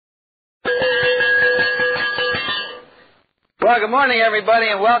Well, good morning, everybody,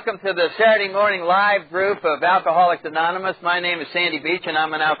 and welcome to the Saturday morning live group of Alcoholics Anonymous. My name is Sandy Beach, and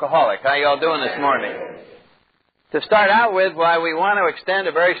I'm an alcoholic. How you all doing this morning? To start out with, we want to extend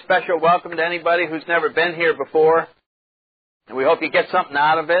a very special welcome to anybody who's never been here before. And we hope you get something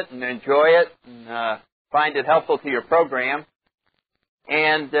out of it and enjoy it and find it helpful to your program.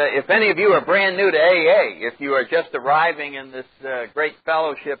 And if any of you are brand new to AA, if you are just arriving in this great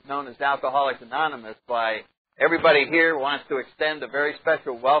fellowship known as Alcoholics Anonymous, everybody here wants to extend a very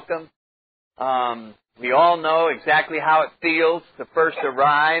special welcome. We all know exactly how it feels to first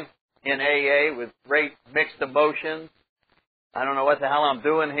arrive in AA with great mixed emotions. I don't know what the hell I'm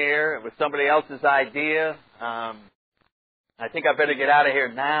doing here. It was somebody else's idea. I think I better get out of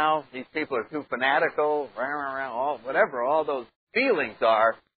here now. These people are too fanatical, whatever all those feelings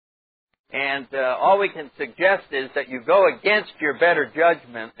are. And all we can suggest is that you go against your better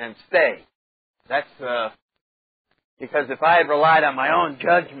judgment and stay. That's because if I had relied on my own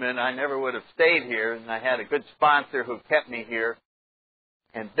judgment, I never would have stayed here, and I had a good sponsor who kept me here.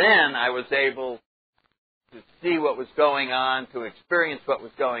 And then I was able to see what was going on, to experience what was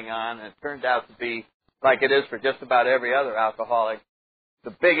going on, and it turned out to be, like it is for just about every other alcoholic,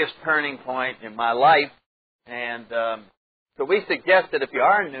 the biggest turning point in my life. And so we suggest that if you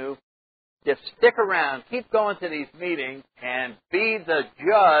are new, just stick around, keep going to these meetings, and be the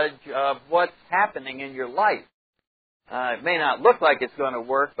judge of what's happening in your life. It may not look like it's going to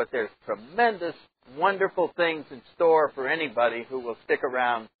work, but there's tremendous, wonderful things in store for anybody who will stick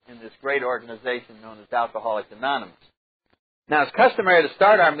around in this great organization known as Alcoholics Anonymous. Now, it's customary to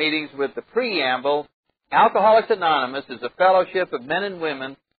start our meetings with the preamble. Alcoholics Anonymous is a fellowship of men and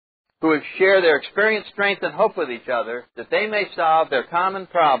women who share their experience, strength, and hope with each other that they may solve their common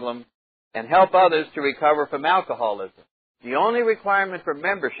problem and help others to recover from alcoholism. The only requirement for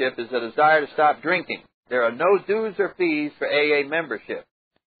membership is a desire to stop drinking. There are no dues or fees for AA membership.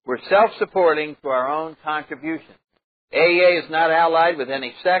 We're self-supporting through our own contributions. AA is not allied with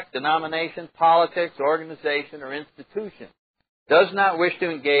any sect, denomination, politics, organization, or institution. Does not wish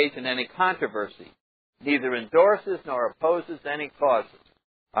to engage in any controversy. Neither endorses nor opposes any causes.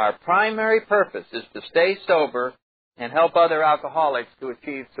 Our primary purpose is to stay sober and help other alcoholics to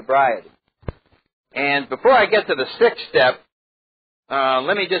achieve sobriety. And before I get to the sixth step,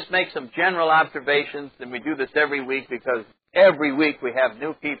 let me just make some general observations, and we do this every week because every week we have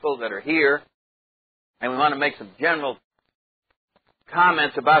new people that are here, and we want to make some general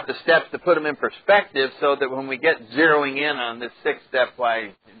comments about the steps to put them in perspective so that when we get zeroing in on this sixth step,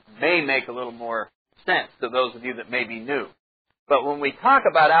 it may make a little more sense to those of you that may be new. But when we talk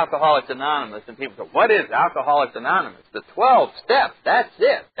about Alcoholics Anonymous, and people go, what is Alcoholics Anonymous? The 12 steps, that's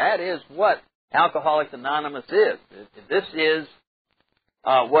it. That is what Alcoholics Anonymous is. This is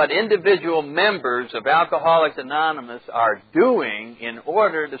what individual members of Alcoholics Anonymous are doing in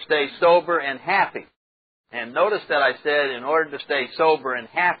order to stay sober and happy. And notice that I said in order to stay sober and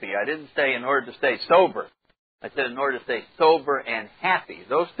happy. I didn't say in order to stay sober. I said in order to stay sober and happy.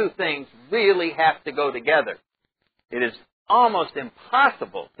 Those two things really have to go together. It is almost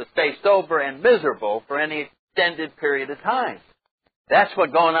impossible to stay sober and miserable for any extended period of time. That's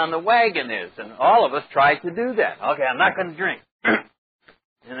what going on the wagon is, and all of us try to do that. Okay, I'm not going to drink.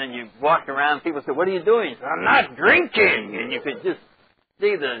 And then you walk around, people say, what are you doing? You say, I'm not drinking. And you could just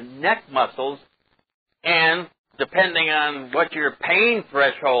see the neck muscles. And depending on what your pain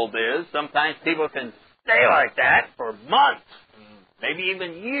threshold is, sometimes people can stay like that for months, maybe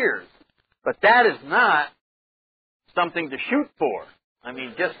even years. But that is not something to shoot for. I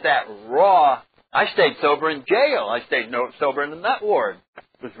mean, just that raw. I stayed sober in jail. I stayed sober in the nut ward.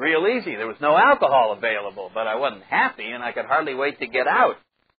 It was real easy. There was no alcohol available, but I wasn't happy, and I could hardly wait to get out.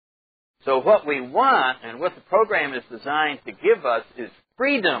 So what we want, and what the program is designed to give us, is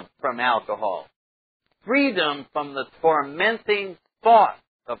freedom from alcohol. Freedom from the tormenting thought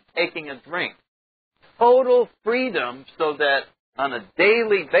of taking a drink. Total freedom so that on a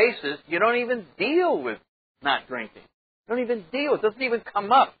daily basis, you don't even deal with not drinking. You don't even deal. It doesn't even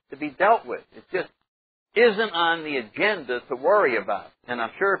come up to be dealt with. It just isn't on the agenda to worry about. And I'm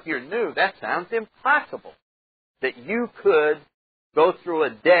sure if you're new, that sounds impossible. That you could go through a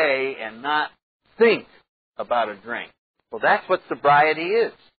day and not think about a drink. Well, that's what sobriety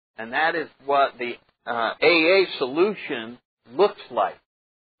is. And that is what the AA solution looks like.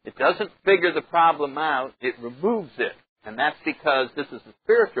 It doesn't figure the problem out, it removes it. And that's because this is a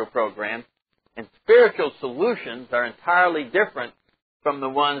spiritual program, and spiritual solutions are entirely different from the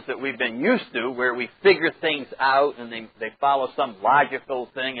ones that we've been used to, where we figure things out and they follow some logical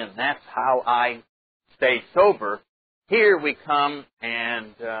thing, and that's how I stay sober. Here we come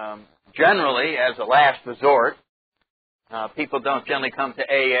and generally, as a last resort, People don't generally come to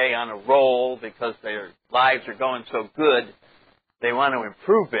AA on a roll because their lives are going so good. They want to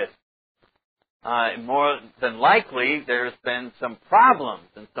improve it. More than likely, there's been some problems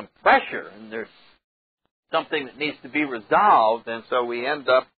and some pressure, and there's something that needs to be resolved, and so we end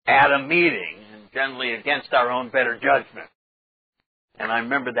up at a meeting, and generally against our own better judgment. And I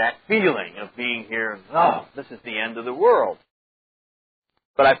remember that feeling of being here, oh, this is the end of the world.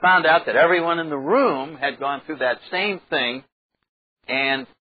 But I found out that everyone in the room had gone through that same thing, and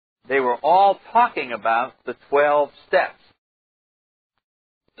they were all talking about the 12 steps.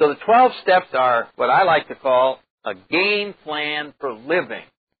 So the 12 steps are what I like to call a game plan for living,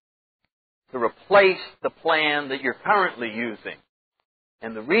 to replace the plan that you're currently using.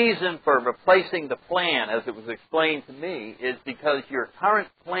 And the reason for replacing the plan, as it was explained to me, is because your current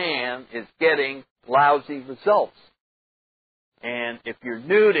plan is getting lousy results. And if you're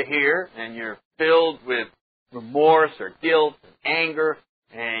new to here and you're filled with remorse or guilt and anger,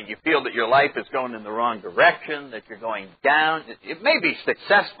 and you feel that your life is going in the wrong direction, that you're going down, it may be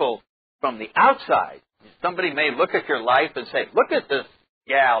successful from the outside. Somebody may look at your life and say, look at this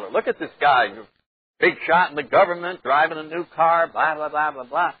gal, or look at this guy, you're a big shot in the government, driving a new car, blah, blah, blah, blah,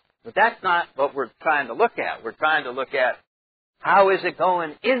 blah. But that's not what we're trying to look at. We're trying to look at how is it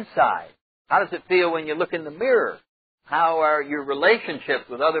going inside? How does it feel when you look in the mirror? How are your relationships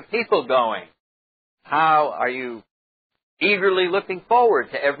with other people going? How are you eagerly looking forward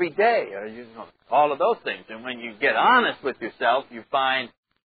to every day? All of those things. And when you get honest with yourself, you find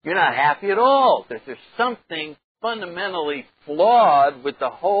you're not happy at all. There's something fundamentally flawed with the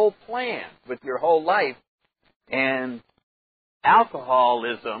whole plan, with your whole life. And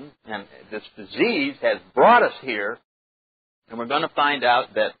alcoholism and this disease has brought us here, and we're going to find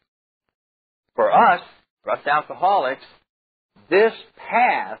out that for us alcoholics, this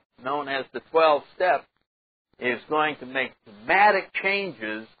path, known as the 12 steps, is going to make dramatic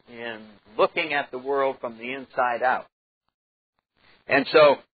changes in looking at the world from the inside out. And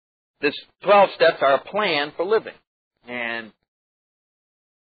so, this 12 steps are a plan for living. And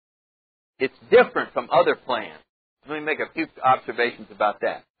it's different from other plans. Let me make a few observations about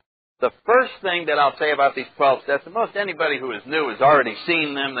that. The first thing that I'll say about these 12 steps, and most anybody who is new has already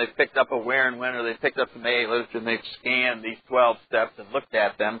seen them. They've picked up a Where and When, or they've picked up some AA literature, and they've scanned these 12 steps and looked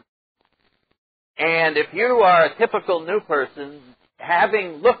at them. And if you are a typical new person,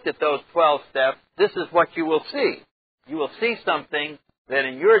 having looked at those 12 steps, this is what you will see. You will see something that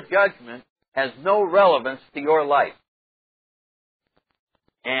in your judgment has no relevance to your life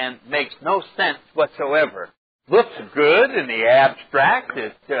and makes no sense whatsoever. Looks good in the abstract.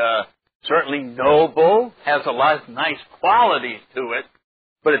 It's certainly noble, has a lot of nice qualities to it,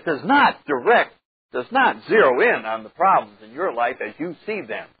 but it does not zero in on the problems in your life as you see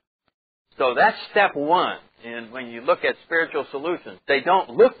them. So that's step one. And when you look at spiritual solutions, they don't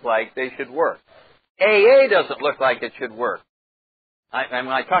look like they should work. AA doesn't look like it should work. And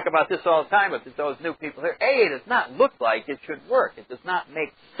when I talk about this all the time with those new people here, AA does not look like it should work. It does not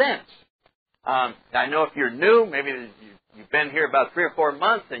make sense. I know if you're new, maybe you've been here about 3 or 4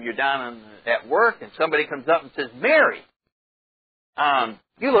 months and you're down at work and somebody comes up and says, Mary,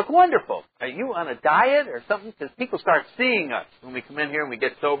 you look wonderful. Are you on a diet or something? Because people start seeing us when we come in here and we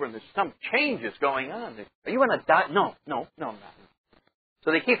get sober and there's some changes going on. Are you on a diet? No, I'm not.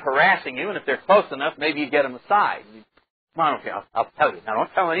 So they keep harassing you, and if they're close enough, maybe you get them aside. Come on, okay, I'll tell you. Now,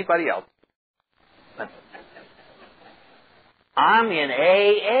 don't tell anybody else. But I'm in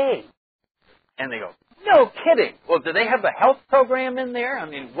AA. And they go, no kidding. Well, do they have a health program in there? I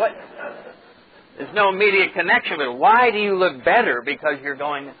mean, what? There's no immediate connection, but why do you look better? Because you're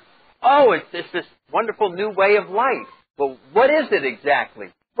going, oh, it's this wonderful new way of life. Well, what is it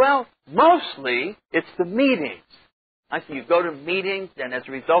exactly? Well, mostly it's the meetings. I see you go to meetings, and as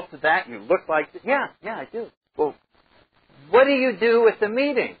a result of that, you look like this. Yeah, I do. Well, what do you do with the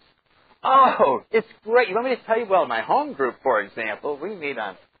meetings? Oh, it's great. Let me just tell you, well, my home group, for example, we meet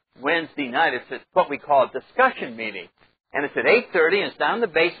on Wednesday night. It's what we call a discussion meeting. And it's at 8:30, and it's down in the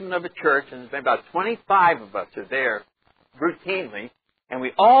basement of a church, and there's been about 25 of us are there routinely. And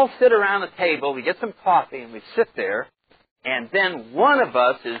we all sit around a table, we get some coffee, and we sit there. And then one of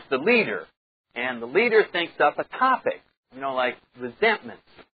us is the leader. And the leader thinks up a topic, like resentment.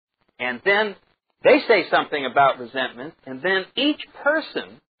 And then they say something about resentment, and then each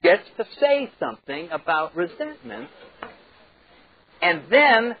person gets to say something about resentment. And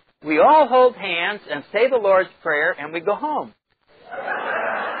then we all hold hands and say the Lord's Prayer, and we go home.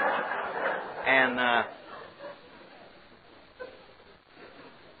 And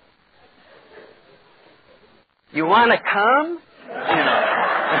you want to come?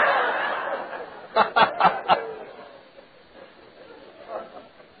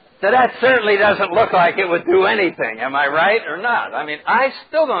 So that certainly doesn't look like it would do anything. Am I right or not? I mean, I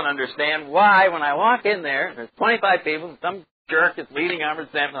still don't understand why when I walk in there, and there's 25 people, and some jerk is leading on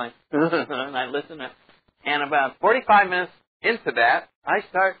something like, and I listen, and about 45 minutes into that, I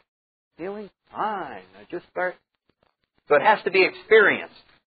start feeling fine. I just start. So it has to be experienced.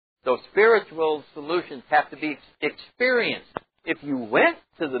 So spiritual solutions have to be experienced. If you went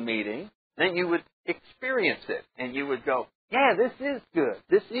to the meeting, then you would experience it, and you would go, yeah, this is good.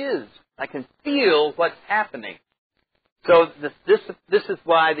 This is. I can feel what's happening. So this is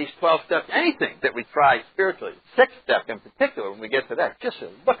why these 12 steps, anything that we try spiritually, 6th step in particular, when we get to that, just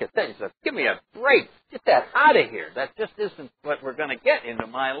look at that. You say, give me a break. Get that out of here. That just isn't what we're going to get into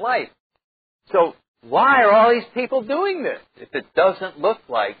my life. So why are all these people doing this if it doesn't look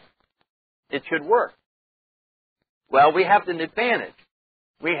like it should work? Well, we have an advantage.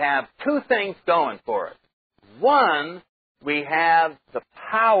 We have 2 things going for us. One, we have the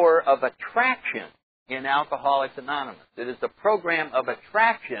power of attraction in Alcoholics Anonymous. It is a program of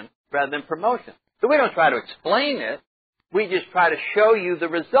attraction rather than promotion. So we don't try to explain it. We just try to show you the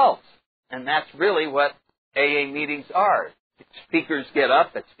results. And that's really what AA meetings are. Speakers get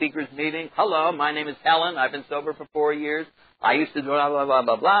up at speakers meeting. Hello, my name is Helen. I've been sober for 4 years. I used to do blah, blah, blah,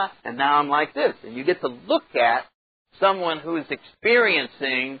 blah, blah. And now I'm like this. And you get to look at someone who is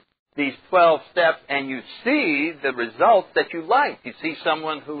experiencing these 12 steps, and you see the results that you like. You see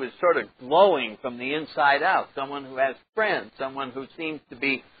someone who is sort of glowing from the inside out, someone who has friends, someone who seems to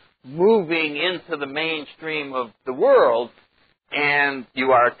be moving into the mainstream of the world, and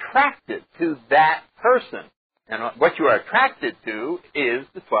you are attracted to that person. And what you are attracted to is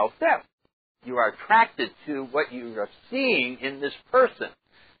the 12 steps. You are attracted to what you are seeing in this person.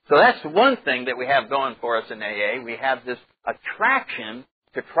 So that's one thing that we have going for us in AA. We have this attraction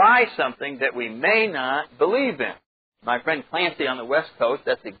to try something that we may not believe in. My friend Clancy on the West Coast,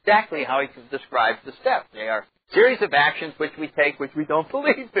 that's exactly how he describes the steps. They are a series of actions which we take which we don't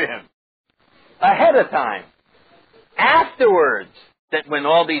believe in. Ahead of time. Afterwards, that when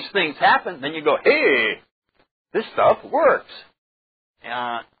all these things happen, then you go, hey, this stuff works.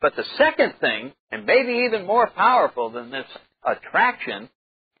 But the second thing, and maybe even more powerful than this attraction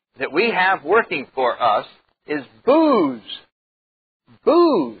that we have working for us, is booze.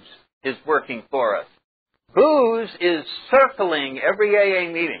 Booze is working for us. Booze is circling every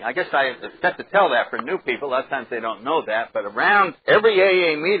AA meeting. I guess I have to tell that for new people. A lot of times they don't know that. But around every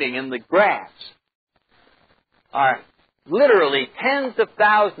AA meeting in the grass are literally tens of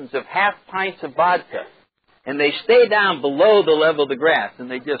thousands of half pints of vodka. And they stay down below the level of the grass,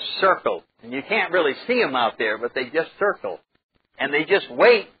 and they just circle. And you can't really see them out there, but they just circle. And they just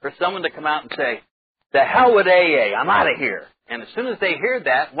wait for someone to come out and say, the hell with AA, I'm out of here. And as soon as they hear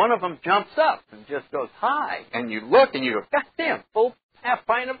that, one of them jumps up and just goes, hi. And you look and you go, God damn, full half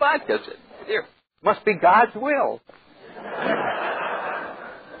pint of vodka. There, must be God's will.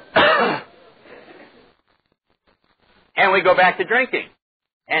 And we go back to drinking.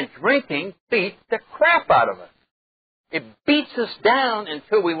 And drinking beats the crap out of us. It beats us down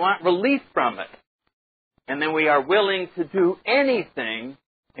until we want relief from it. And then we are willing to do anything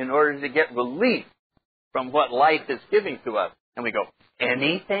in order to get relief from what life is giving to us. And we go,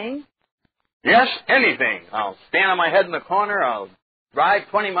 anything? Yes, anything. I'll stand on my head in the corner. I'll drive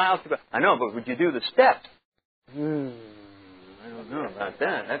 20 miles to go. I know, but would you do the steps? I don't know about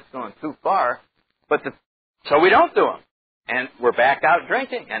that. That's going too far. So we don't do them. And we're back out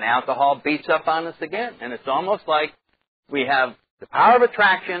drinking. And alcohol beats up on us again. And it's almost like we have the power of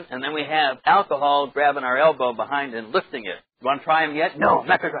attraction, and then we have alcohol grabbing our elbow behind and lifting it. You want to try them yet? No, I'm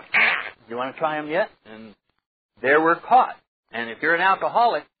not going to try. You want to try them yet? And there we're caught. And if you're an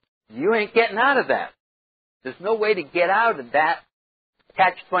alcoholic, you ain't getting out of that. There's no way to get out of that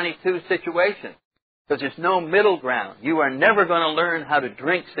catch-22 situation because there's no middle ground. You are never going to learn how to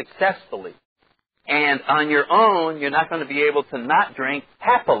drink successfully. And on your own, you're not going to be able to not drink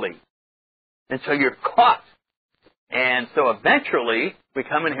happily. And so you're caught. And so eventually, we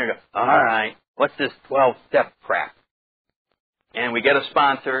come in here and go, all right, what's this 12-step crap? And we get a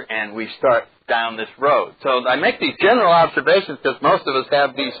sponsor, and we start down this road. So I make these general observations because most of us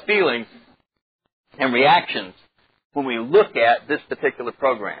have these feelings and reactions when we look at this particular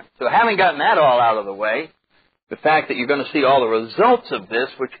program. So having gotten that all out of the way, the fact that you're going to see all the results of this,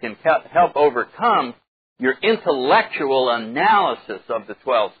 which can help overcome your intellectual analysis of the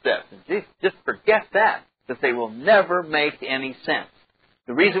 12 steps. And just forget that, because they will never make any sense.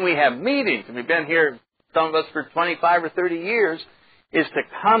 The reason we have meetings, and we've been here, some of us for 25 or 30 years, is to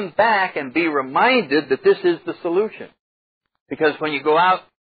come back and be reminded that this is the solution. Because when you go out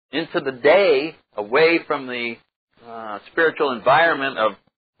into the day, away from the spiritual environment of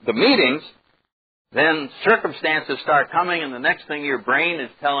the meetings, then circumstances start coming, and the next thing your brain is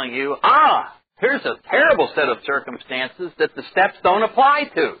telling you, here's a terrible set of circumstances that the steps don't apply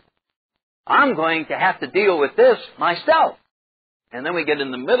to. I'm going to have to deal with this myself. And then we get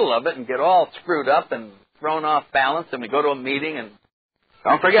in the middle of it and get all screwed up and thrown off balance, and we go to a meeting and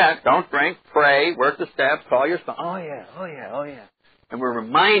don't forget, don't drink, pray, work the steps, call your spouse. Oh yeah. And we're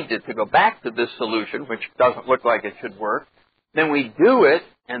reminded to go back to this solution, which doesn't look like it should work. Then we do it,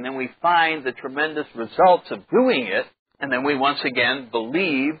 and then we find the tremendous results of doing it, and then we once again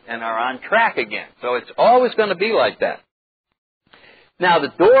believe and are on track again. So it's always going to be like that. Now,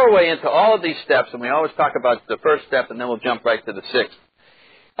 the doorway into all of these steps, and we always talk about the first step, and then we'll jump right to the sixth,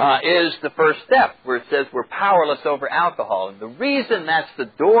 is the first step, where it says we're powerless over alcohol. And the reason that's the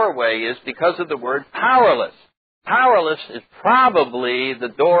doorway is because of the word powerless. Powerless is probably the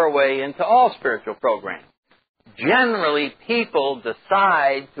doorway into all spiritual programs. Generally, people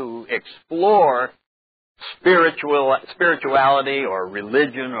decide to explore spirituality or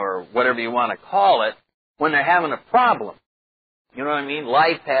religion or whatever you want to call it when they're having a problem. You know what I mean?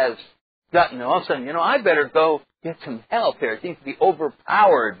 Life has gotten, all of a sudden, I better go get some help here. It seems to be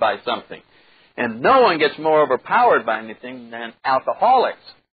overpowered by something. And no one gets more overpowered by anything than alcoholics.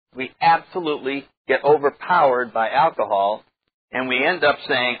 We absolutely get overpowered by alcohol, and we end up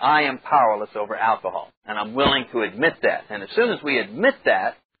saying, I am powerless over alcohol. And I'm willing to admit that. And as soon as we admit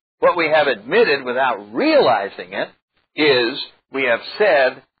that, what we have admitted without realizing it is we have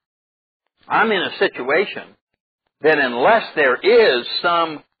said, I'm in a situation that unless there is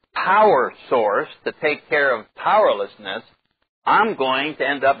some power source to take care of powerlessness, I'm going to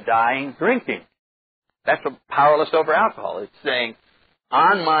end up dying drinking. That's what powerless over alcohol. It's saying,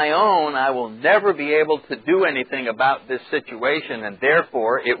 on my own, I will never be able to do anything about this situation, and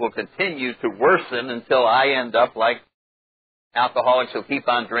therefore it will continue to worsen until I end up like alcoholics who keep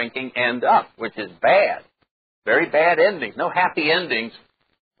on drinking end up, which is bad. Very bad endings. No happy endings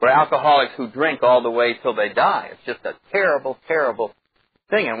for alcoholics who drink all the way till they die. It's just a terrible, terrible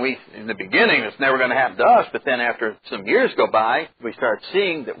thing. And in the beginning, it's never going to happen to us, but then after some years go by, we start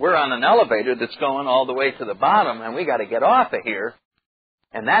seeing that we're on an elevator that's going all the way to the bottom, and we got to get off of here.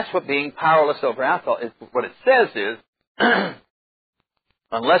 And that's what being powerless over alcohol is. What it says is,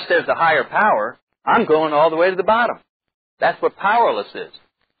 unless there's a higher power, I'm going all the way to the bottom. That's what powerless is.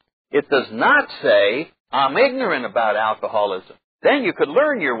 It does not say, I'm ignorant about alcoholism. Then you could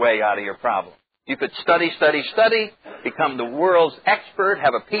learn your way out of your problem. You could study, become the world's expert,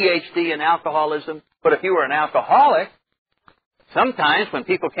 have a PhD in alcoholism. But if you were an alcoholic, sometimes when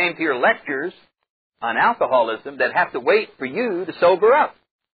people came to your lectures on alcoholism, they'd have to wait for you to sober up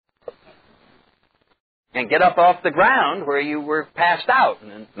and get up off the ground where you were passed out.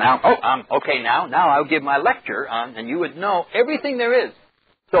 And now, I'm okay now. Now I'll give my lecture on, and you would know everything there is.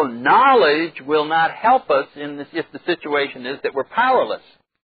 So knowledge will not help us in this if the situation is that we're powerless.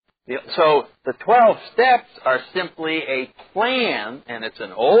 So the 12 steps are simply a plan, and it's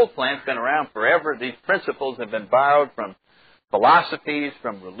an old plan. It's been around forever. These principles have been borrowed from philosophies,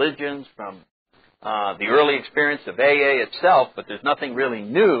 from religions, from the early experience of AA itself, but there's nothing really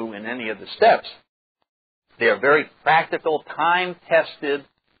new in any of the steps. They are very practical, time-tested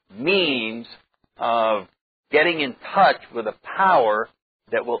means of getting in touch with a power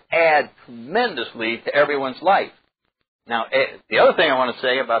that will add tremendously to everyone's life. Now, the other thing I want to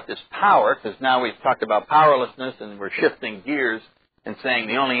say about this power, because now we've talked about powerlessness and we're shifting gears and saying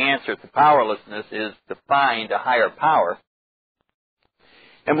the only answer to powerlessness is to find a higher power.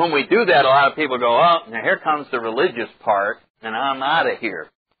 And when we do that, a lot of people go, now here comes the religious part, and I'm out of here.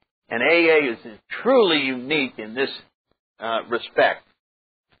 And AA is truly unique in this respect,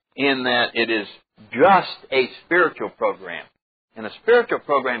 in that it is just a spiritual program. And a spiritual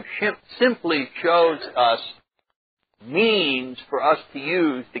program simply shows us means for us to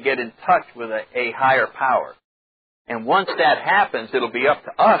use to get in touch with a higher power. And once that happens, it'll be up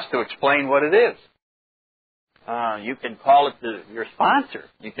to us to explain what it is. You can call it your sponsor.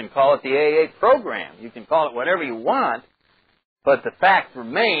 You can call it the AA program. You can call it whatever you want. But the fact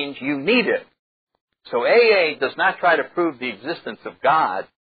remains, you need it. So AA does not try to prove the existence of God.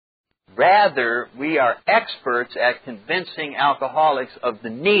 Rather, we are experts at convincing alcoholics of the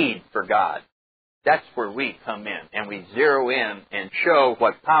need for God. That's where we come in, and we zero in and show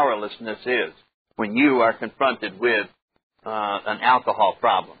what powerlessness is when you are confronted with an alcohol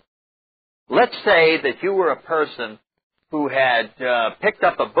problem. Let's say that you were a person who had picked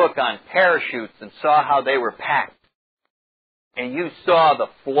up a book on parachutes and saw how they were packed. And you saw the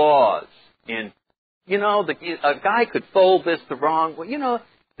flaws in, a guy could fold this the wrong way.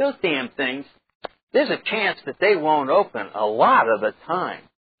 Those damn things, there's a chance that they won't open a lot of the time.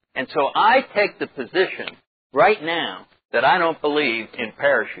 And so I take the position right now that I don't believe in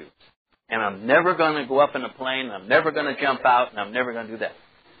parachutes. And I'm never going to go up in a plane, I'm never going to jump out, and I'm never going to do that.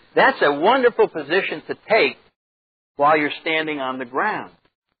 That's a wonderful position to take while you're standing on the ground.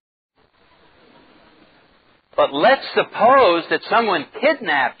 But let's suppose that someone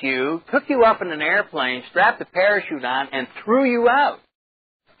kidnapped you, took you up in an airplane, strapped a parachute on, and threw you out,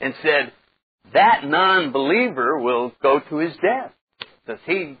 and said, that non-believer will go to his death, because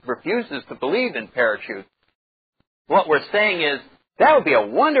he refuses to believe in parachutes. What we're saying is, that would be a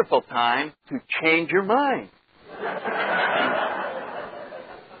wonderful time to change your mind.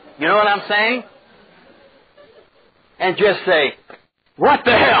 You know what I'm saying? And just say, what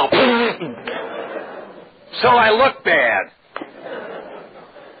the hell? So I look bad.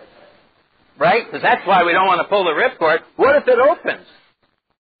 Right? Because that's why we don't want to pull the ripcord. What if it opens?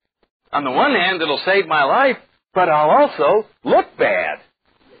 On the one hand, it'll save my life, but I'll also look bad.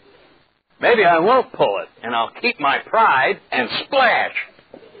 Maybe I won't pull it, and I'll keep my pride and splash.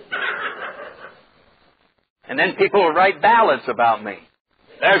 And then people will write ballads about me.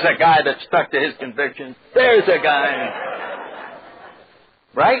 There's a guy that stuck to his convictions. There's a guy.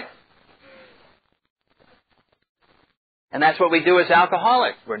 Right? And that's what we do as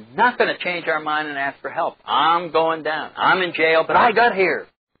alcoholics. We're not going to change our mind and ask for help. I'm going down. I'm in jail, but I got here.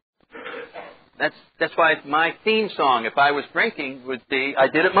 That's why my theme song, if I was drinking, would be, I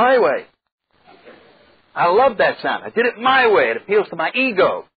did it my way. I love that sound. I did it my way. It appeals to my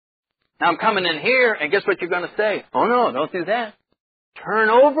ego. Now I'm coming in here, and guess what you're going to say? Oh, no, don't do that. Turn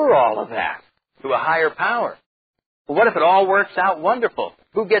over all of that to a higher power. Well, what if it all works out wonderful?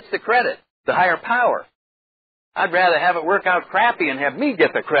 Who gets the credit? The higher power. I'd rather have it work out crappy and have me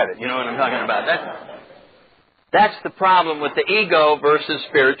get the credit. You know what I'm talking about? That's the problem with the ego versus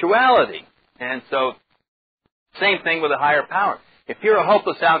spirituality. And so, same thing with a higher power. If you're a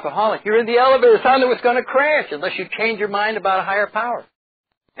hopeless alcoholic, you're in the elevator, it's on it's going to crash unless you change your mind about a higher power.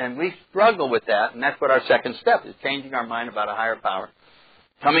 And we struggle with that, and that's what our second step is, changing our mind about a higher power.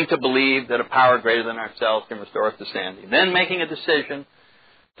 Coming to believe that a power greater than ourselves can restore us to sanity. Then making a decision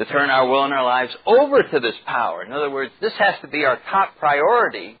to turn our will and our lives over to this power. In other words, this has to be our top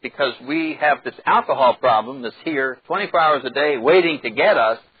priority because we have this alcohol problem that's here 24 hours a day waiting to get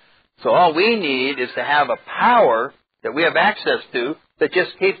us. So all we need is to have a power that we have access to that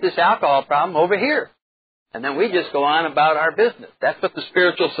just keeps this alcohol problem over here. And then we just go on about our business. That's what the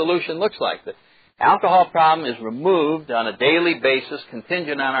spiritual solution looks like. The alcohol problem is removed on a daily basis,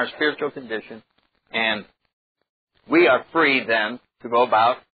 contingent on our spiritual condition, and we are free then to go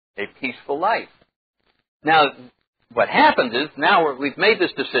about a peaceful life. Now, what happens is, now we've made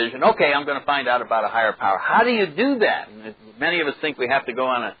this decision, okay, I'm going to find out about a higher power. How do you do that? And many of us think we have to go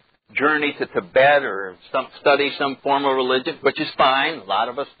on a journey to Tibet or study some form of religion, which is fine. A lot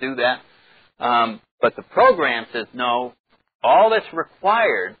of us do that. But the program says, no, all that's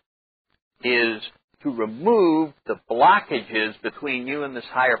required is to remove the blockages between you and this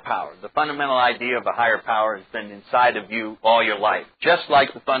higher power. The fundamental idea of a higher power has been inside of you all your life, just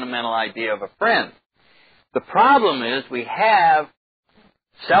like the fundamental idea of a friend. The problem is we have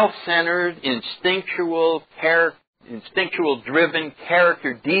self-centered, instinctual-driven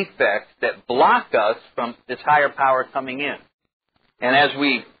character defects that block us from this higher power coming in. And as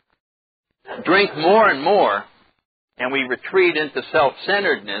we drink more and more, and we retreat into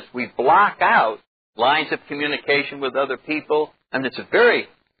self-centeredness, we block out lines of communication with other people, and it's a very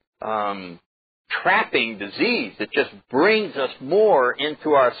trapping disease. It just brings us more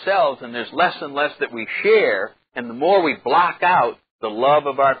into ourselves, and there's less and less that we share, and the more we block out the love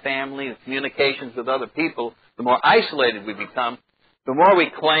of our family, the communications with other people, the more isolated we become, the more we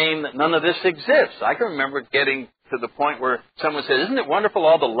claim that none of this exists. I can remember getting to the point where someone said, isn't it wonderful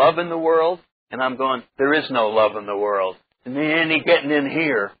all the love in the world? And I'm going, there is no love in the world. And then any getting in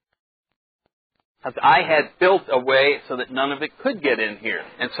here. I had built a way so that none of it could get in here.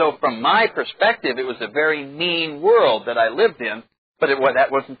 And so from my perspective, it was a very mean world that I lived in, but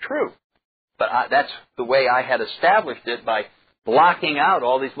that wasn't true. But that's the way I had established it, by blocking out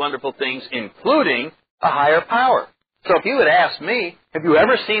all these wonderful things, including a higher power. So if you had asked me, have you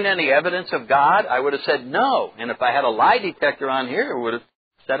ever seen any evidence of God? I would have said no. And if I had a lie detector on here, I would have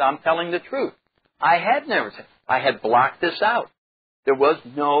said I'm telling the truth. I had never said. I had blocked this out. There was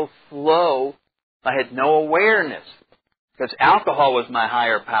no flow. I had no awareness. Because alcohol was my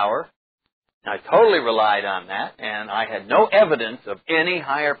higher power. I totally relied on that. And I had no evidence of any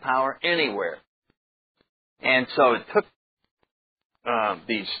higher power anywhere. And so it took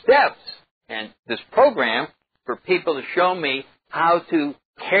these steps and this program for people to show me how to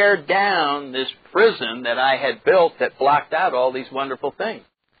tear down this prison that I had built that blocked out all these wonderful things.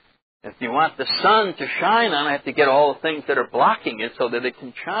 If you want the sun to shine on, I have to get all the things that are blocking it so that it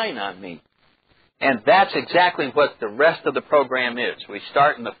can shine on me. And that's exactly what the rest of the program is. We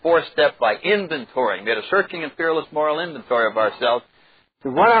start in the fourth step by inventorying. We had a searching and fearless moral inventory of ourselves.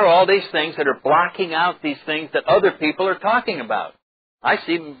 What are all these things that are blocking out these things that other people are talking about? I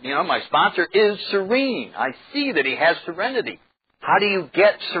see, my sponsor is serene. I see that he has serenity. How do you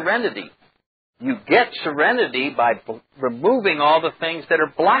get serenity? You get serenity by removing all the things that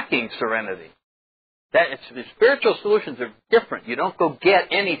are blocking serenity. The spiritual solutions are different. You don't go get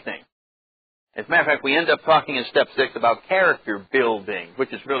anything. As a matter of fact, we end up talking in step 6 about character building,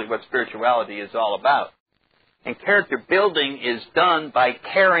 which is really what spirituality is all about. And character building is done by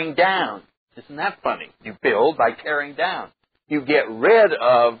tearing down. Isn't that funny? You build by tearing down. You get rid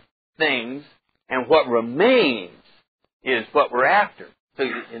of things, and what remains is what we're after. So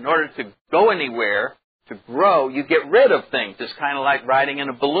in order to go anywhere, to grow, you get rid of things. It's kind of like riding in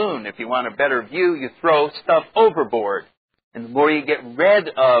a balloon. If you want a better view, you throw stuff overboard. And the more you get rid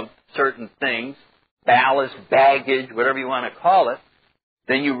of certain things, ballast, baggage, whatever you want to call it,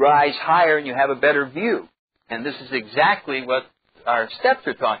 then you rise higher and you have a better view. And this is exactly what our steps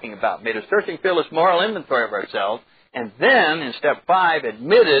are talking about. Made a searching, fearless moral inventory of ourselves, and then in step 5,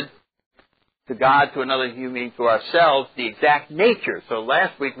 admitted to God, to another human being, to ourselves, the exact nature. So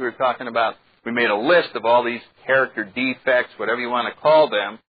last week we were talking about, we made a list of all these character defects, whatever you want to call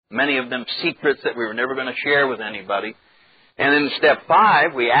them, many of them secrets that we were never going to share with anybody. And in step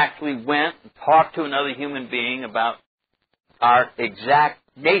 5, we actually went and talked to another human being about our exact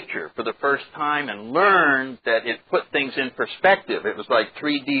nature for the first time and learned that it put things in perspective. It was like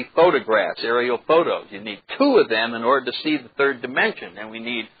 3D photographs, aerial photos. You need 2 of them in order to see the third dimension, and we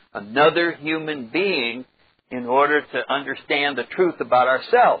need another human being in order to understand the truth about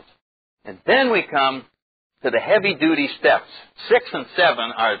ourselves. And then we come to the heavy-duty steps. 6 and 7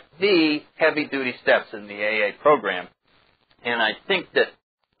 are the heavy-duty steps in the AA program. And I think that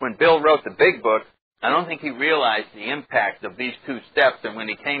when Bill wrote the big book, I don't think he realized the impact of these 2 steps. And when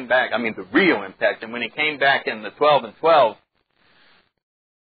he came back, the real impact. And when he came back in the 12 and 12,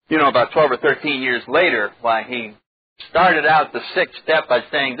 about 12 or 13 years later, why he started out the 6th step by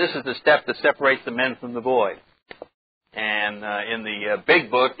saying, this is the step that separates the men from the boys. And in the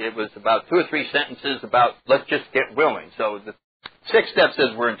big book, it was about 2 or 3 sentences about, let's just get willing. So the 6th step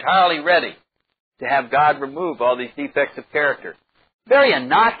says, we're entirely ready to have God remove all these defects of character. Very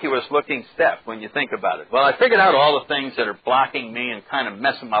innocuous-looking step when you think about it. Well, I figured out all the things that are blocking me and kind of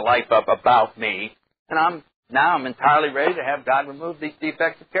messing my life up about me, and I'm entirely ready to have God remove these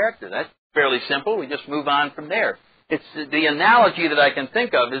defects of character. That's fairly simple. We just move on from there. It's the analogy that I can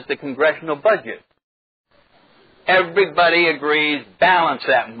think of is the congressional budget. Everybody agrees, balance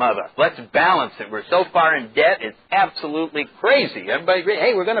that mother. Let's balance it. We're so far in debt, it's absolutely crazy. Everybody agrees,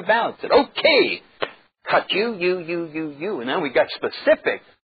 hey, we're going to balance it. Okay. Cut you. And then we got specifics.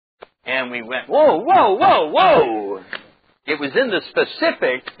 And we went, whoa. It was in the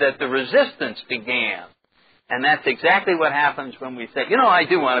specifics that the resistance began. And that's exactly what happens when we say, I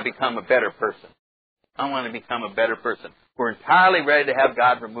do want to become a better person. I want to become a better person. We're entirely ready to have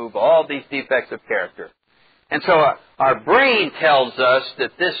God remove all these defects of character. And so our brain tells us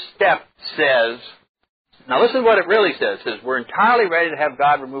that this step says, now listen to what it really says. It says, we're entirely ready to have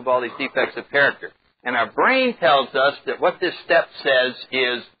God remove all these defects of character. And our brain tells us that what this step says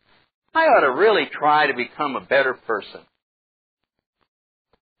is, I ought to really try to become a better person.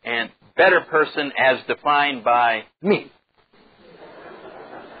 And better person as defined by me.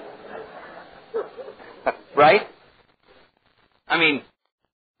 Right?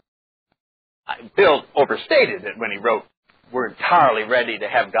 Bill overstated it when he wrote, we're entirely ready to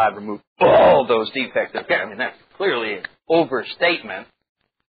have God remove all those defects of character. That's clearly an overstatement.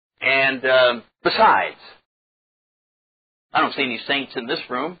 And besides, I don't see any saints in this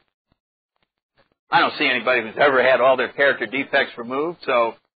room. I don't see anybody who's ever had all their character defects removed.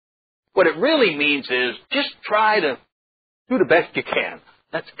 So what it really means is just try to do the best you can.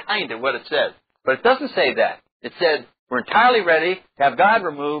 That's kind of what it says. But it doesn't say that. It said, we're entirely ready to have God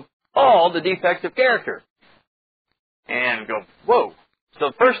remove all the defects of character. And go, whoa.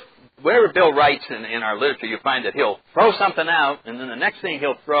 So first, whenever Bill writes in our literature, you find that he'll throw something out, and then the next thing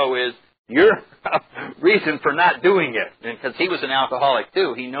he'll throw is your reason for not doing it. And because he was an alcoholic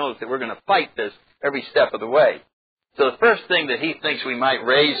too, he knows that we're going to fight this every step of the way. So the first thing that he thinks we might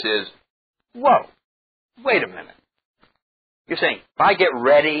raise is, whoa, wait a minute. You're saying, if I get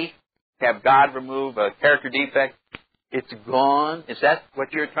ready to have God remove a character defect, it's gone? Is that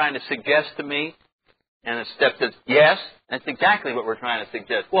what you're trying to suggest to me? And the step says, yes, that's exactly what we're trying to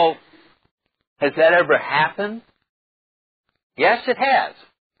suggest. Well, has that ever happened? Yes, it has.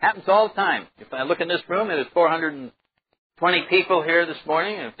 Happens all the time. If I look in this room, there's 420 people here this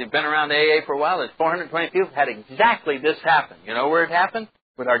morning. And if you've been around AA for a while, there's 420 people who had exactly this happen. You know where it happened?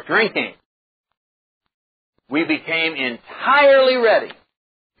 With our drinking. We became entirely ready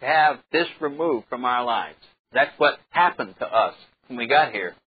to have this removed from our lives. That's what happened to us when we got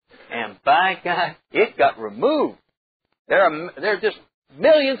here. And by God, it got removed. There are just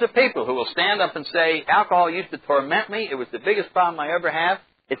millions of people who will stand up and say, alcohol used to torment me. It was the biggest problem I ever had.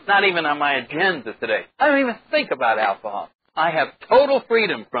 It's not even on my agenda today. I don't even think about alcohol. I have total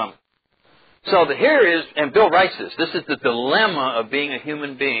freedom from it. So here is, and Bill writes this is the dilemma of being a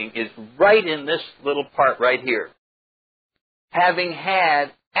human being, is right in this little part right here. Having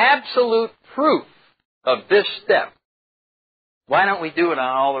had absolute proof of this step, why don't we do it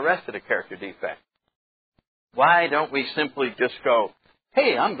on all the rest of the character defects? Why don't we simply just go,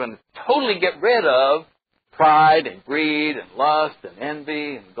 hey, I'm going to totally get rid of pride and greed and lust and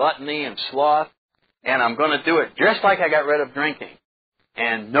envy and gluttony and sloth, and I'm going to do it just like I got rid of drinking.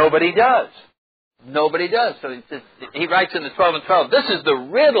 And nobody does. Nobody does. So he writes in the 12 and 12, this is the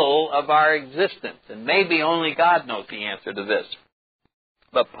riddle of our existence, and maybe only God knows the answer to this.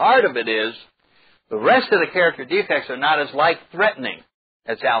 But part of it is, the rest of the character defects are not as life-threatening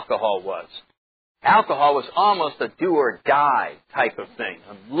as alcohol was. Alcohol was almost a do-or-die type of thing,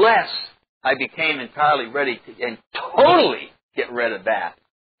 unless I became entirely ready to and totally get rid of that.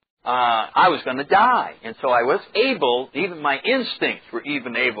 I was going to die. And so I was able, even my instincts were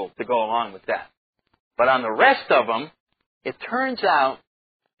even able to go along with that. But on the rest of them, it turns out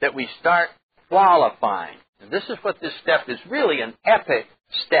that we start qualifying. And this is what this step is really an epic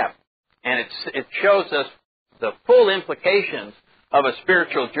step. And it shows us the full implications of a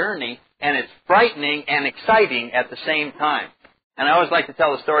spiritual journey, and it's frightening and exciting at the same time. And I always like to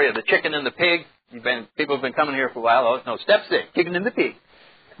tell the story of the chicken and the pig. People have been coming here for a while. Oh, no, step 6, chicken and the pig.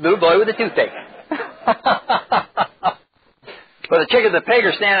 Little boy with a toothache. Well, the chicken and the pig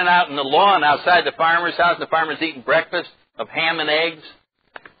are standing out in the lawn outside the farmer's house. The farmer's eating breakfast of ham and eggs.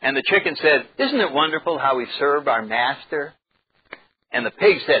 And the chicken said, isn't it wonderful how we serve our master? And the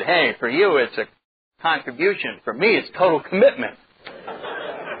pig said, hey, for you it's a contribution. For me it's total commitment.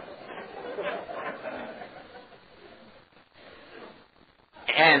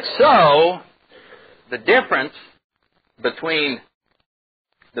 And so, the difference between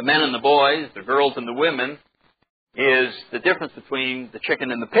the men and the boys, the girls and the women, is the difference between the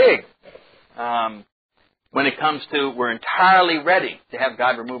chicken and the pig. When it comes to, we're entirely ready to have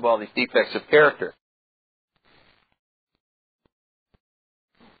God remove all these defects of character.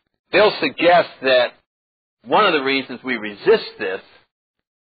 Bill suggests that one of the reasons we resist this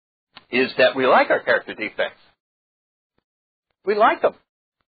is that we like our character defects. We like them.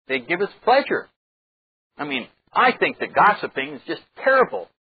 They give us pleasure. I mean, I think that gossiping is just terrible,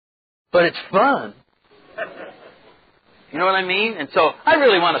 but it's fun. You know what I mean? And so I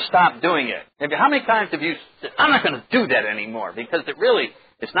really want to stop doing it. How many times have you said, I'm not going to do that anymore because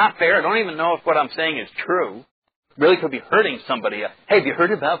it's not fair. I don't even know if what I'm saying is true. It really could be hurting somebody. Hey, have you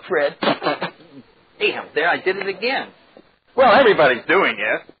heard about Fred? Damn, there I did it again. Well, everybody's doing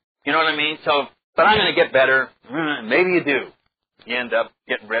it. You know what I mean? So, but I'm going to get better. Maybe you do. You end up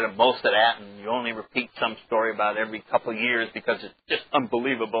getting rid of most of that, and you only repeat some story about every couple of years because it's just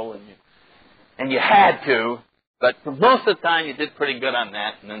unbelievable, and you had to. But for most of the time, you did pretty good on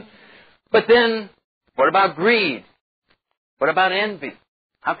that. But then, what about greed? What about envy?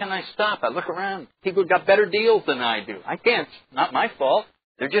 How can I stop? I look around. People got better deals than I do. I can't. It's not my fault.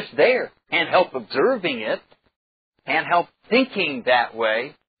 They're just there. Can't help observing it. Can't help thinking that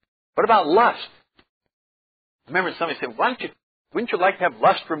way. What about lust? I remember somebody said, wouldn't you like to have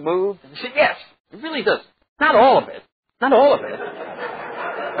lust removed? And I said, yes, it really does. Not all of it. Not all of it.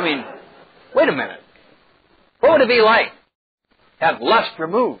 I mean, wait a minute. What would it be like to have lust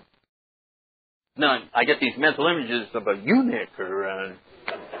removed? Now, I get these mental images of a eunuch or a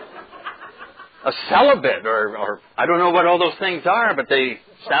celibate or I don't know what all those things are, but they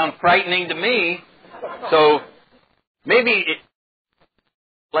sound frightening to me. So maybe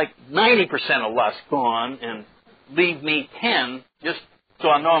like 90% of lust gone and leave me 10 just so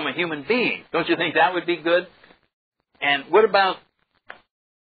I know I'm a human being. Don't you think that would be good? And what about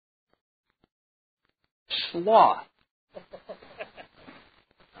sloth?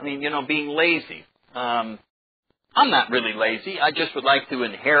 I mean, being lazy. I'm not really lazy. I just would like to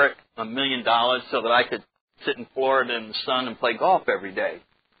inherit $1 million so that I could sit in Florida in the sun and play golf every day.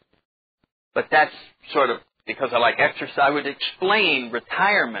 But that's sort of because I like exercise. I would explain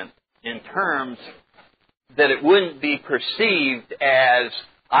retirement in terms that it wouldn't be perceived as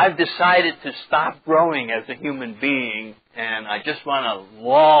I've decided to stop growing as a human being, and I just want to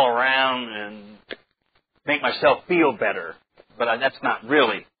loll around and make myself feel better. But that's not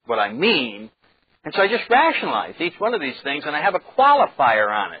really what I mean. And so I just rationalize each one of these things, and I have a qualifier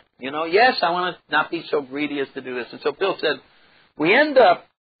on it. You know, yes, I want to not be so greedy as to do this. And so Bill said, we end up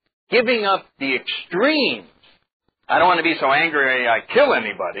giving up the extremes. I don't want to be so angry I kill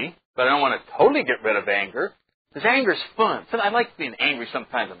anybody, but I don't want to totally get rid of anger. Because anger is fun. So I like being angry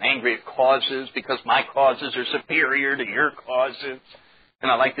sometimes. I'm angry at causes because my causes are superior to your causes.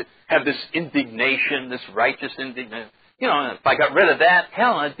 And I like to have this indignation, this righteous indignation. You know, if I got rid of that,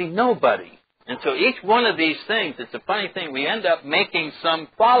 hell, I'd be nobody. And so each one of these things, it's a funny thing, we end up making some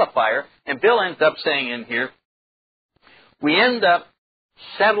qualifier, and Bill ends up saying in here, we end up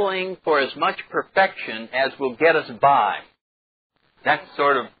settling for as much perfection as will get us by. That's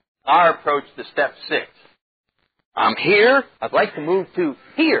sort of our approach to step 6. I'm here, I'd like to move to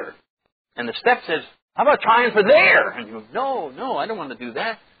here. And the step says, how about trying for there? And you go, no, I don't want to do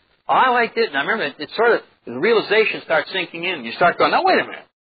that. Oh, I liked it. And I remember it's sort of, the realization starts sinking in. You start going, now wait a minute.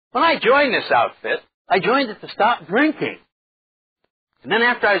 When I joined this outfit, I joined it to stop drinking. And then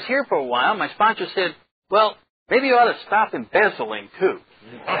after I was here for a while, my sponsor said, well, maybe you ought to stop embezzling too.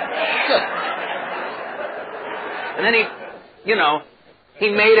 And then he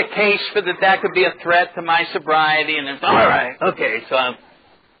made a case for that could be a threat to my sobriety, and then, all right, okay, so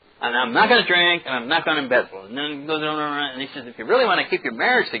I'm not going to drink, and I'm not going to embezzle. And then he goes on, and he says, if you really want to keep your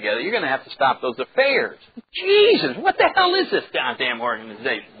marriage together, you're going to have to stop those affairs. Jesus, what the hell is this goddamn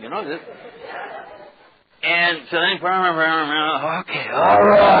organization? You know, this. And so then, okay, all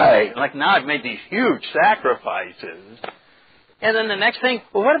right. Like now I've made these huge sacrifices. And then the next thing,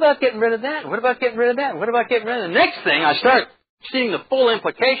 well, what about getting rid of that? What about getting rid of that? What about getting rid of the next thing? I start seeing the full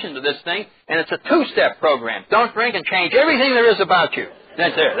implications of this thing, and it's a 2-step program. Don't drink and change everything there is about you.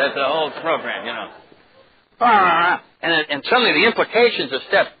 That's there. That's the whole program, you know. And suddenly the implications of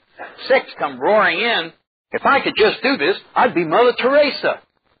step 6 come roaring in. If I could just do this, I'd be Mother Teresa.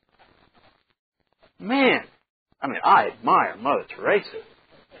 Man, I mean, I admire Mother Teresa.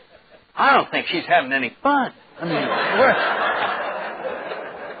 I don't think she's having any fun. I mean,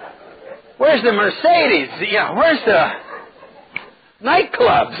 where's the Mercedes? Where's the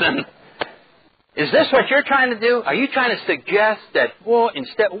nightclubs? And is this what you're trying to do? Are you trying to suggest that,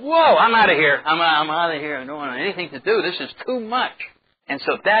 I'm out of here. I'm out of here. I don't want anything to do. This is too much. And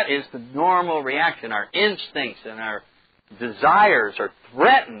so that is the normal reaction. Our instincts and our desires are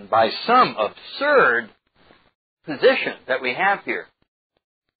threatened by some absurd position that we have here.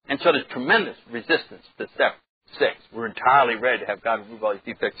 And so there's tremendous resistance to step 6. We're entirely ready to have God remove all these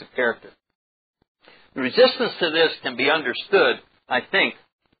defects of character. The resistance to this can be understood, I think,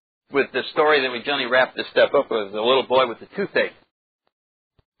 with the story that we generally wrap this step up with, the little boy with the toothache.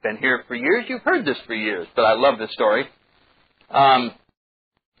 Been here for years. You've heard this for years, but I love this story.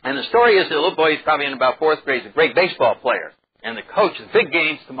 And the story is that the little boy, he's probably in about 4th grade, he's a great baseball player. And the coach, the big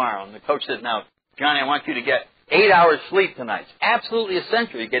game's tomorrow, and the coach says, now, Johnny, I want you to get 8 hours sleep tonight. It's absolutely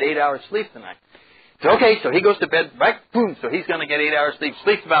essential you get 8 hours sleep tonight. So, okay, so he goes to bed, right, boom, so he's going to get 8 hours sleep,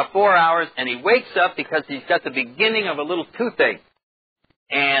 sleeps about 4 hours, and he wakes up because he's got the beginning of a little toothache.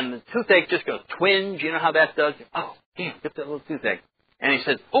 And the toothache just goes twinge, you know how that does? Oh, damn, get that little toothache. And he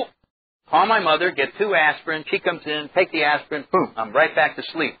says, call my mother, get 2 aspirin, she comes in, take the aspirin, boom, I'm right back to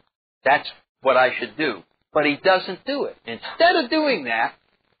sleep. That's what I should do. But he doesn't do it. Instead of doing that,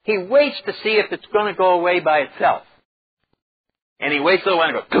 he waits to see if it's going to go away by itself. And he waits a little while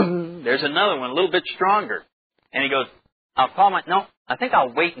and goes, boom, there's another one, a little bit stronger. And he goes, I think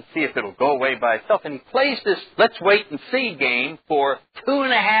I'll wait and see if it'll go away by itself. And he plays this let's wait and see game for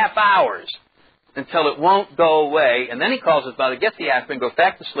 2.5 hours until it won't go away. And then he calls his mother, gets the aspirin, goes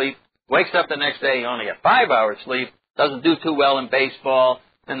back to sleep, wakes up the next day, he only got 5 hours sleep, doesn't do too well in baseball.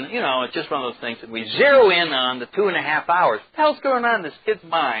 And, it's just one of those things that we zero in on the 2.5 hours. What the hell's going on in this kid's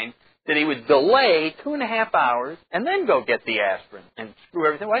mind that he would delay 2.5 hours and then go get the aspirin and screw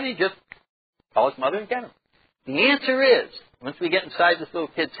everything? Why didn't he just call his mother and get him? The answer is, once we get inside this little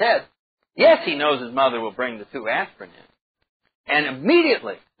kid's head, yes, he knows his mother will bring the 2 aspirin in. And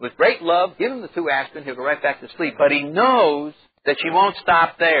immediately, with great love, give him the 2 aspirin, he'll go right back to sleep. But he knows that she won't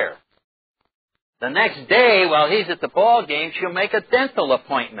stop there. The next day, while he's at the ball game, she'll make a dental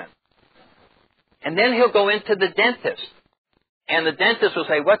appointment. And then he'll go into the dentist. And the dentist will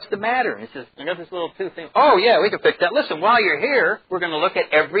say, what's the matter? And he says, I got this little tooth thing. Oh, yeah, we can fix that. Listen, while you're here, we're going to look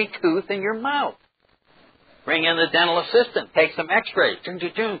at every tooth in your mouth. Bring in the dental assistant. Take some x-rays.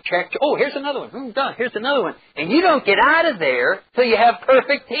 Check. Oh, here's another one. Done. Here's another one. And you don't get out of there till you have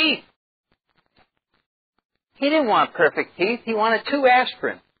perfect teeth. He didn't want perfect teeth. He wanted 2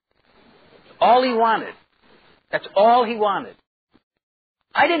 aspirin. All he wanted. That's all he wanted.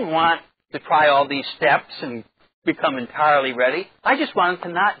 I didn't want to try all these steps and become entirely ready. I just wanted to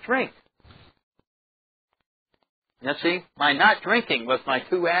not drink. You see, my not drinking was my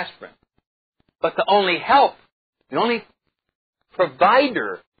 2 aspirin. But the only help, the only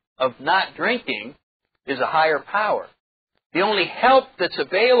provider of not drinking is a higher power. The only help that's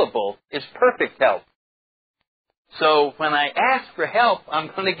available is perfect help. So when I ask for help, I'm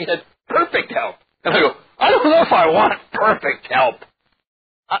going to get perfect help. And I go, I don't know if I want perfect help.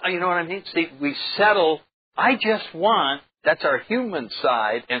 You know what I mean? See, we settle, I just want, that's our human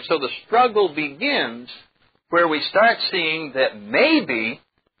side, and so the struggle begins where we start seeing that maybe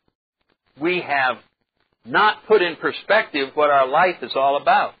we have not put in perspective what our life is all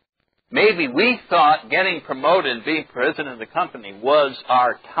about. Maybe we thought getting promoted and being president of the company was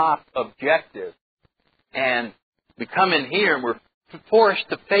our top objective. And we come in here and we're forced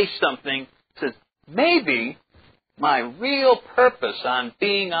to face something that says, maybe my real purpose on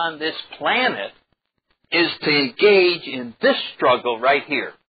being on this planet is to engage in this struggle right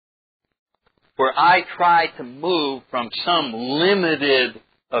here, where I try to move from some limited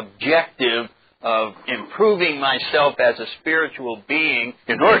objective of improving myself as a spiritual being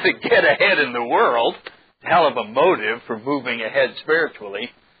in order to get ahead in the world. Hell of a motive for moving ahead spiritually.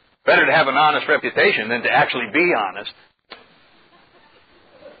 Better to have an honest reputation than to actually be honest.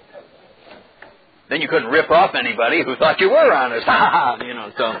 Then you couldn't rip off anybody who thought you were honest.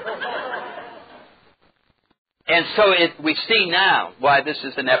 And so we see now why this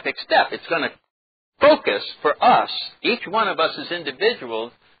is an epic step. It's going to focus for us, each one of us as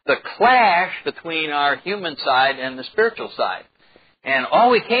individuals, the clash between our human side and the spiritual side. And all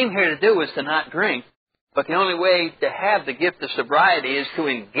we came here to do was to not drink, but the only way to have the gift of sobriety is to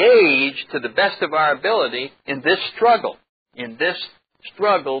engage to the best of our ability in this struggle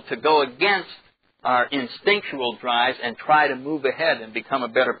to go against our instinctual drives and try to move ahead and become a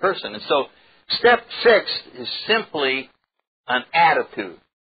better person. And so step 6 is simply an attitude.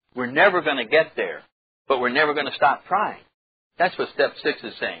 We're never going to get there, but we're never going to stop trying. That's what step 6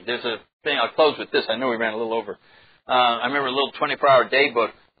 is saying. There's a thing, I'll close with this. I know we ran a little over. I remember a little 24-hour day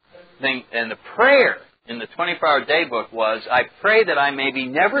book thing, and the prayer in the 24-hour day book was, I pray that I may be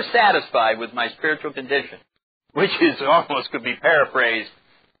never satisfied with my spiritual condition, which is almost could be paraphrased,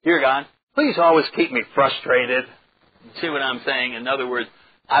 Dear God, please always keep me frustrated. See what I'm saying? In other words,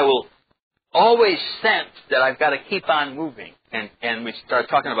 I will always sense that I've got to keep on moving. And we start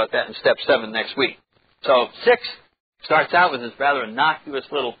talking about that in step 7 next week. So 6 starts out with this rather innocuous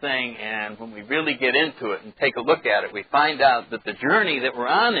little thing, and when we really get into it and take a look at it, we find out that the journey that we're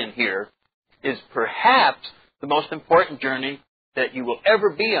on in here is perhaps the most important journey that you will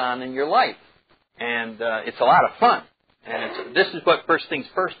ever be on in your life. And it's a lot of fun. And this is what first things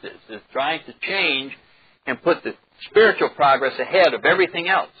first is trying to change and put the spiritual progress ahead of everything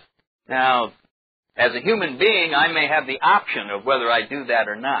else. Now, as a human being, I may have the option of whether I do that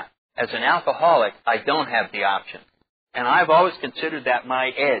or not. As an alcoholic, I don't have the option. And I've always considered that my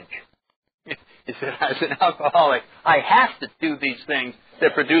edge. Is that as an alcoholic, I have to do these things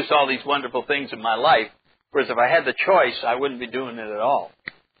that produce all these wonderful things in my life, whereas if I had the choice, I wouldn't be doing it at all.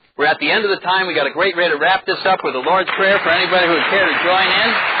 We're at the end of the time. We got a great way to wrap this up with the Lord's Prayer for anybody who would care to join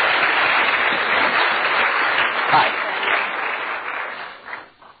in. Hi.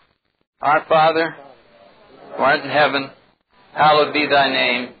 Our Father, who art in heaven, hallowed be thy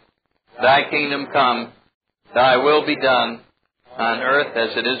name. Thy kingdom come. Thy will be done on earth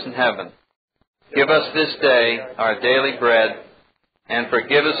as it is in heaven. Give us this day our daily bread, and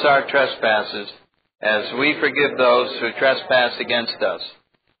forgive us our trespasses, as we forgive those who trespass against us.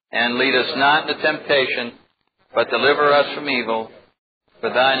 And lead us not into temptation, but deliver us from evil. For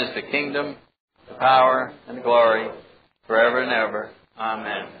thine is the kingdom, the power, and the glory, forever and ever.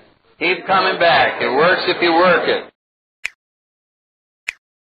 Amen. Keep coming back. It works if you work it.